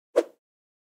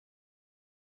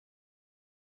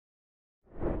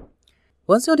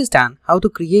Once you understand how to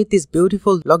create this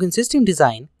beautiful login system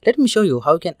design, let me show you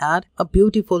how you can add a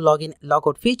beautiful login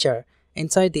logout feature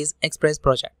inside this Express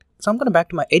project. So I'm going to back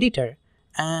to my editor,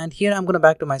 and here I'm going to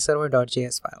back to my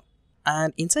server.js file.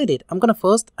 And inside it, I'm going to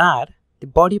first add the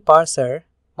body parser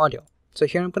module. So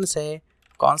here I'm going to say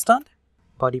constant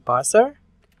body parser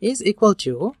is equal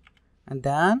to, and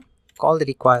then call the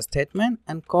require statement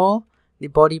and call the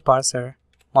body parser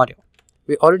module.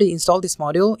 We already installed this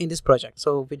module in this project,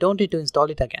 so we don't need to install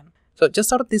it again. So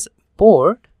just out of this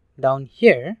port down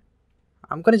here,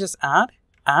 I'm going to just add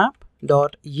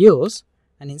app.use,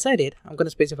 and inside it, I'm going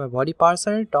to specify body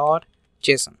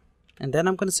parser.json. And then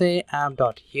I'm going to say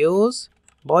app.use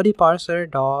body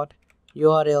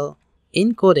parser.url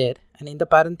encoded, and in the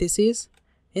parentheses,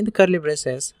 in the curly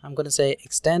braces, I'm going to say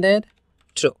extended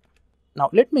true. Now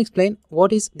let me explain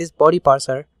what is this body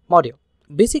parser module.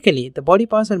 Basically, the body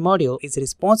parser module is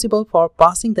responsible for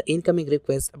passing the incoming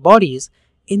request bodies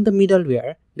in the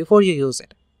middleware before you use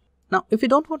it. Now, if you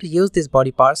don't want to use this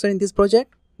body parser in this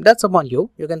project, that's upon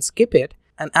you. You can skip it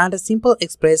and add a simple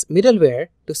Express middleware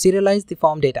to serialize the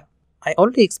form data. I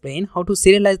already explained how to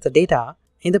serialize the data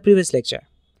in the previous lecture.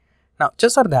 Now,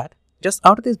 just out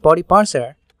of this body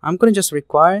parser, I'm going to just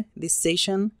require this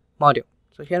session module.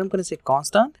 So here I'm going to say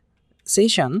constant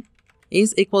session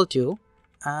is equal to,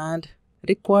 and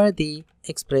require the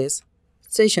Express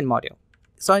session module.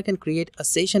 So I can create a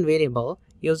session variable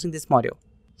using this module.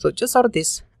 So just out of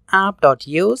this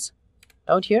app.use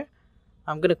down here,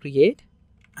 I'm going to create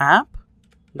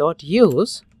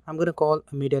app.use. I'm going to call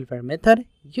a middleware method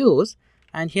use,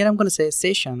 and here I'm going to say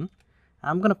session.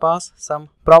 I'm going to pass some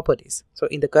properties. So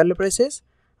in the curly braces,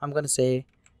 I'm going to say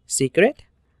secret,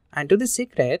 and to this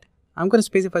secret, I'm going to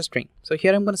specify string. So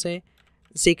here I'm going to say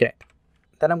secret.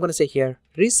 Then I'm going to say here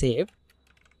receive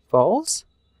false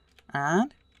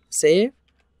and save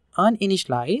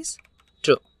uninitialize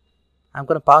true. I'm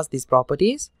going to pass these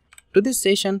properties to this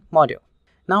session module.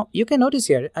 Now you can notice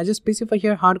here I just specify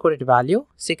here hard-coded value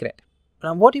secret.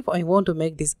 Now what if I want to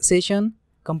make this session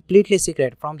completely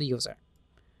secret from the user?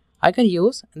 I can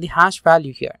use the hash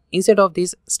value here instead of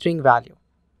this string value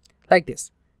like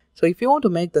this. So if you want to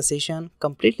make the session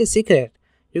completely secret,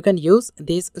 you can use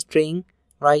this string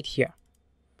right here.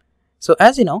 So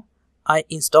as you know, I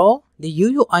install the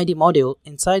UUID module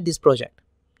inside this project.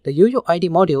 The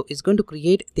UUID module is going to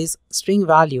create this string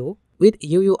value with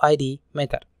UUID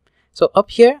method. So up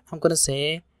here, I'm going to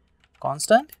say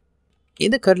constant.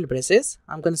 In the curly braces,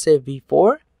 I'm going to say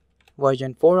v4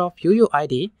 version 4 of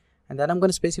UUID, and then I'm going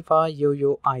to specify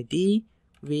UUID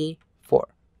v4.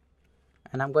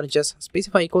 And I'm going to just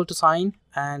specify equal to sign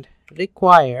and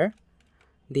require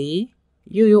the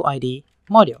UUID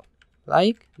module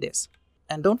like this.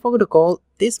 And don't forget to call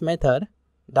this method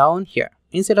down here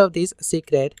instead of this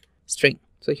secret string.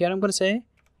 So here I'm going to say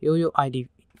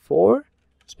UUID4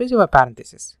 specify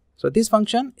parentheses. So this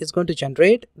function is going to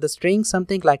generate the string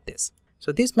something like this.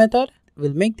 So this method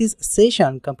will make this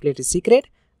session completely secret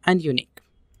and unique.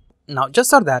 Now just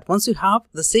for that, once you have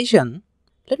the session,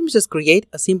 let me just create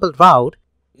a simple route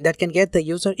that can get the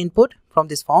user input from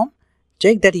this form,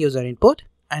 check that user input,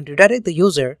 and redirect the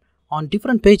user on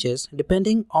different pages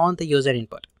depending on the user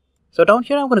input. So down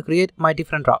here I'm going to create my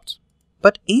different routes.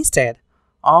 But instead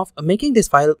of making this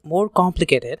file more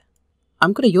complicated,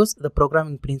 I'm going to use the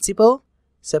programming principle,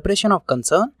 separation of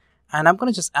concern, and I'm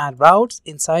going to just add routes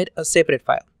inside a separate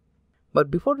file.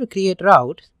 But before we create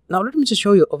routes, now let me just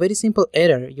show you a very simple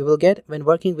error you will get when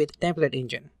working with template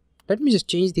engine. Let me just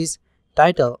change this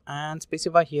title and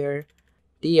specify here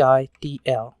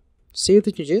TITL. Save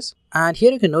the changes, and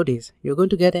here you can notice you're going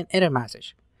to get an error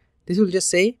message. This will just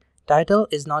say title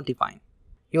is not defined.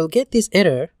 You'll get this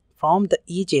error from the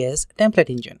EJS template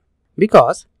engine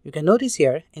because you can notice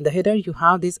here in the header you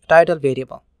have this title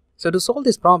variable. So to solve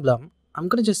this problem, I'm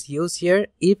going to just use here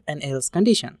if and else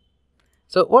condition.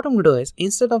 So what I'm going to do is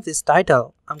instead of this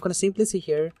title, I'm going to simply say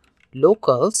here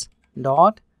locals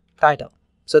dot title.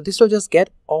 So this will just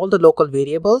get all the local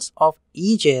variables of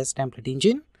EJS template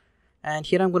engine. And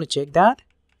here I'm going to check that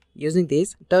using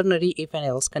this ternary if and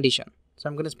else condition. So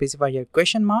I'm going to specify here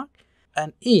question mark,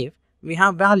 and if we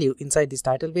have value inside this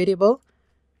title variable,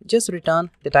 just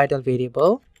return the title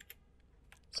variable.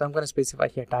 So I'm going to specify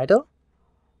here title,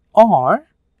 or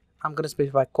I'm going to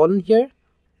specify colon here,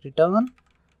 return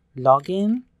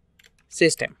login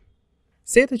system.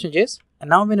 Save the changes,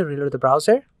 and now when you reload the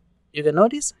browser, you can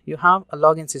notice you have a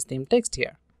login system text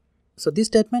here. So this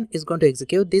statement is going to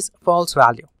execute this false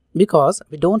value because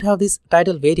we don't have this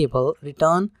title variable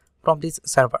returned from this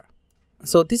server.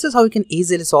 So this is how you can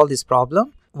easily solve this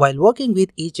problem while working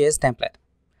with EJS template.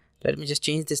 Let me just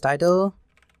change this title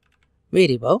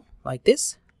variable like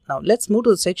this. Now let's move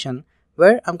to the section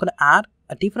where I'm going to add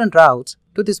a different routes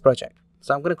to this project.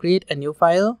 So I'm going to create a new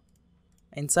file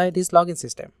inside this login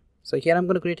system. So here I'm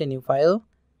going to create a new file,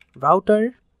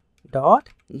 router.js,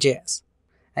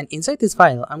 and inside this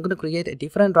file I'm going to create a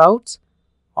different routes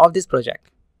of this project.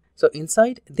 So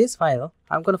inside this file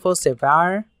I'm going to first say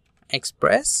var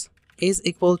express is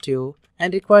equal to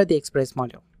and require the express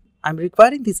module. I'm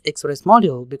requiring this express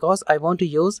module because I want to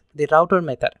use the router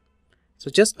method. So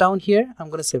just down here I'm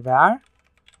going to say var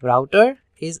router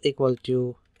is equal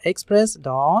to express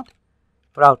dot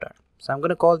router. So I'm going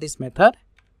to call this method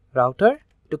router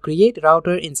to create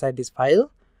router inside this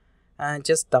file, and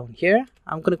just down here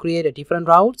I'm going to create a different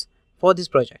routes for this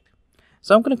project.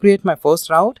 So I'm going to create my first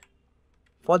route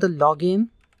for the login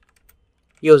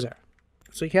user.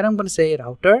 So here I'm going to say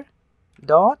router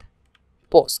dot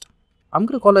post. I'm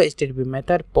going to call a HTTP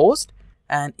method post,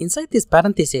 and inside this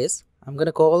parenthesis I'm going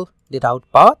to call the route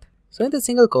path. So in the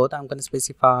single quote I'm going to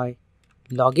specify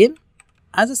login.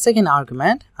 As a second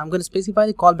argument I'm going to specify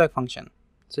the callback function.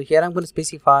 So here I'm going to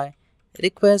specify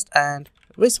request and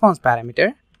response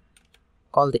parameter,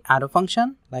 call the arrow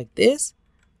function like this,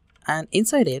 and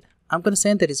inside it I'm going to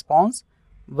send the response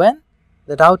when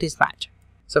the route is matched.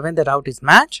 So when the route is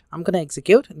matched I'm going to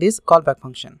execute this callback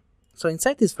function. So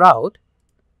inside this route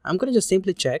I'm going to just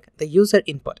simply check the user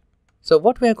input. So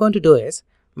what we are going to do is,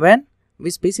 when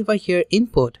we specify here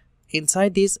input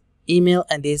inside this email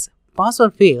and this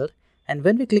password field, and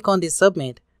when we click on this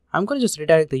submit, I'm going to just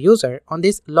redirect the user on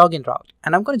this login route,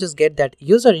 and I'm going to just get that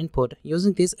user input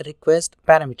using this request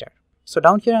parameter. So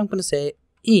down here I'm going to say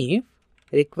if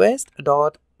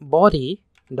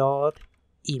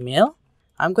request.body.email,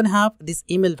 I'm going to have this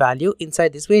email value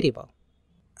inside this variable,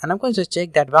 and I'm going to just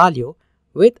check that value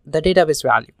with the database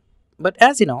value. But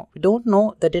as you know, we don't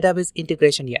know the database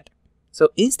integration yet. So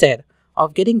instead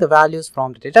of getting the values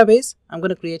from the database, I'm going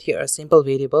to create here a simple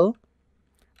variable,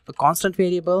 a constant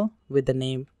variable with the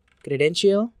name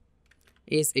credential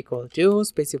is equal to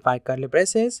specify curly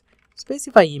braces,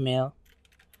 specify email,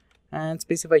 and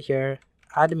specify here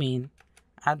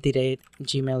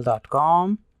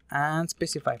admin@gmail.com, and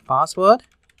specify password.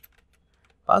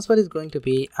 Password is going to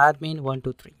be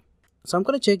admin123. So I'm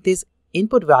going to check this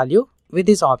input value with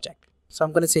this object. So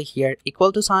I'm going to say here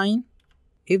equal to sign.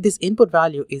 If this input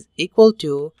value is equal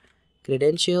to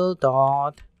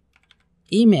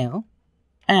credential.email,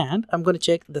 and I'm going to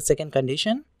check the second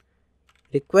condition,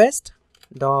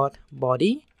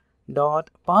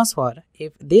 request.body.password.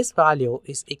 If this value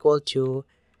is equal to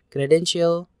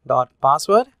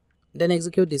credential.password, then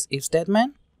execute this if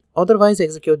statement, otherwise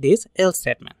execute this else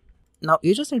statement. Now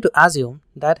you just need to assume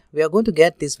that we are going to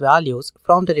get these values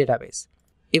from the database.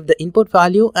 If the input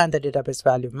value and the database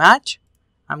value match,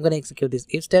 I'm going to execute this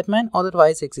if statement,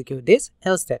 otherwise execute this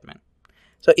else statement.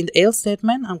 So in the else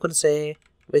statement I'm going to say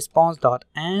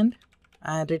response.end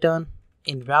and return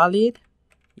invalid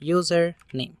user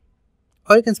name,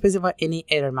 or you can specify any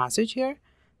error message here,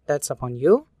 that's upon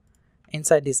you.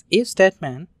 Inside this if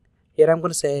statement, here I'm going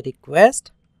to say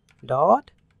request dot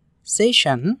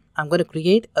session. I'm going to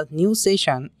create a new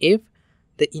session if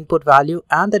the input value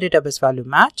and the database value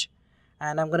match,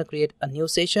 and I'm going to create a new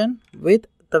session with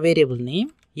the variable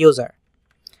name user,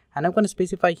 and I'm going to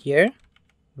specify here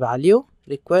value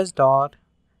request dot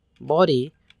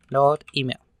body dot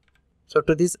email. So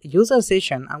to this user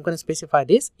session I'm going to specify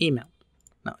this email.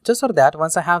 Now just for that,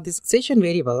 once I have this session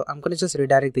variable, I'm going to just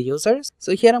redirect the users.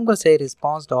 So here I'm going to say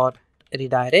response dot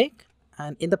redirect,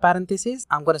 and in the parentheses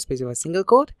I'm going to specify single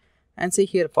quote and say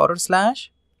here /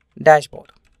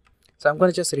 dashboard. So I'm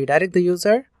going to just redirect the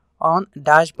user on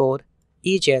dashboard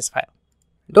EJS file.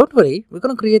 Don't worry, we're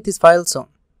going to create this file soon.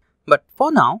 But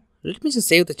for now, let me just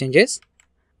save the changes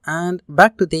and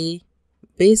back to the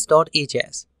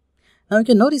base.ejs. Now you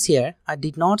can notice here I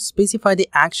did not specify the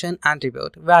action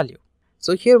attribute value.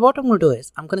 So here what I'm going to do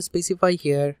is I'm going to specify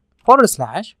here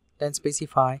 /, then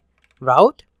specify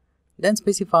route, then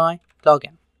specify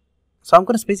login. So I'm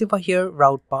going to specify here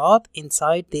route path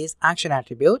inside this action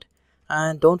attribute,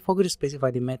 and don't forget to specify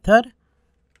the method,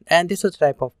 and this is the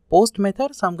type of post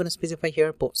method, so I'm going to specify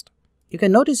here post. You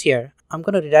can notice here I'm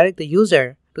going to redirect the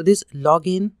user to this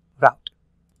login route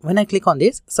when I click on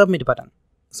this submit button.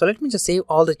 So let me just save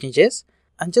all the changes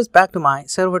and just back to my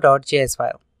server.js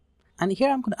file, and here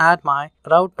I'm going to add my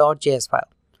route.js file.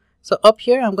 So up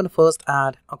here I'm going to first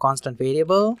add a constant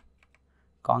variable,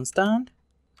 constant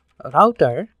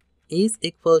router is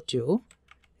equal to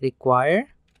require,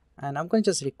 and I'm going to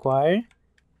just require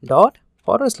dot /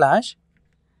 the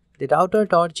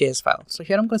router.js file. So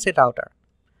here I'm going to say router,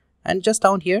 and just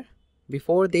down here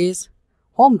before this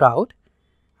home route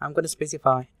I'm going to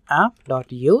specify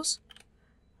app.use,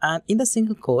 and in the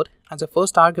single quote as a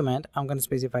first argument I'm going to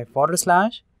specify /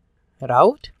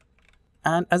 route,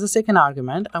 and as a second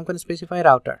argument I'm going to specify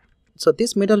router. So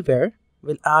this middleware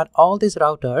will add all these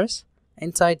routers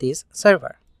inside this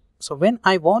server. So when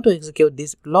I want to execute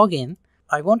this login,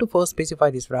 I want to first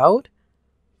specify this route,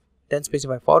 then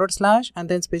specify / and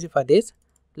then specify this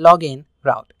login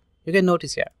route. You can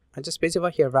notice here I just specify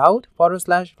here route /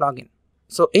 login.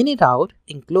 So any route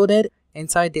included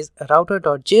inside this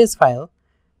router.js file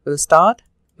will start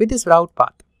with this route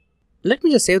path. Let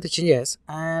me just save the changes,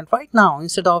 and right now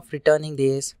instead of returning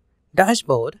this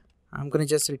dashboard, I'm going to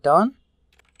just return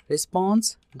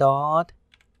response.end,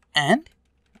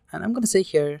 and I'm going to say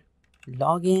here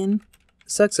login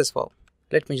successful.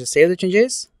 Let me just save the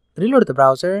changes, reload the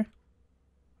browser.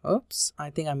 Oops, I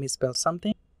think I misspelled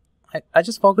something. I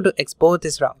just forgot to export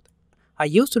this route. I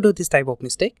used to do this type of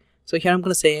mistake. So here I'm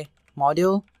going to say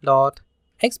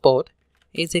module.export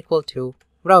is equal to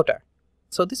router.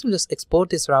 So this will just export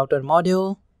this router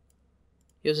module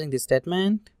using this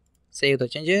statement. Save the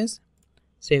changes,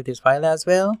 save this file as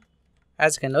well.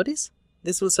 As you can notice,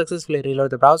 this will successfully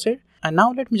reload the browser. And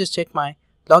now let me just check my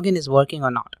login is working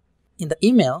or not. In the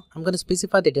email, I'm going to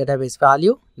specify the database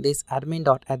value, this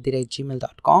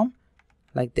admin.@gmail.com,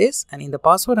 like this. And in the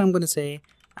password, I'm going to say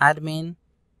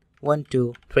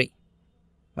admin123.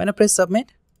 When I press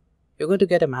submit, you're going to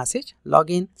get a message,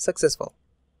 login successful.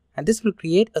 And this will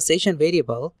create a session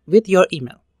variable with your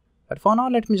email. But for now,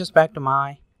 let me just back to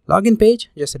my login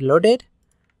page, just reload it,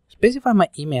 specify my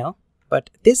email, but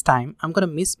this time I'm going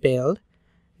to misspell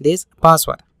this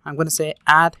password. I'm going to say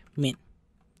admin.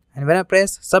 And when I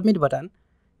press submit button,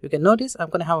 you can notice I'm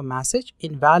going to have a message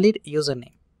invalid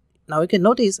username. Now you can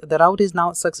notice the route is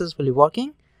now successfully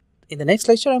working. In the next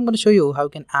lecture, I'm going to show you how you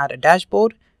can add a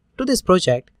dashboard to this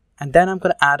project, and then I'm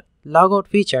going to add logout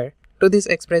feature to this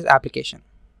Express application.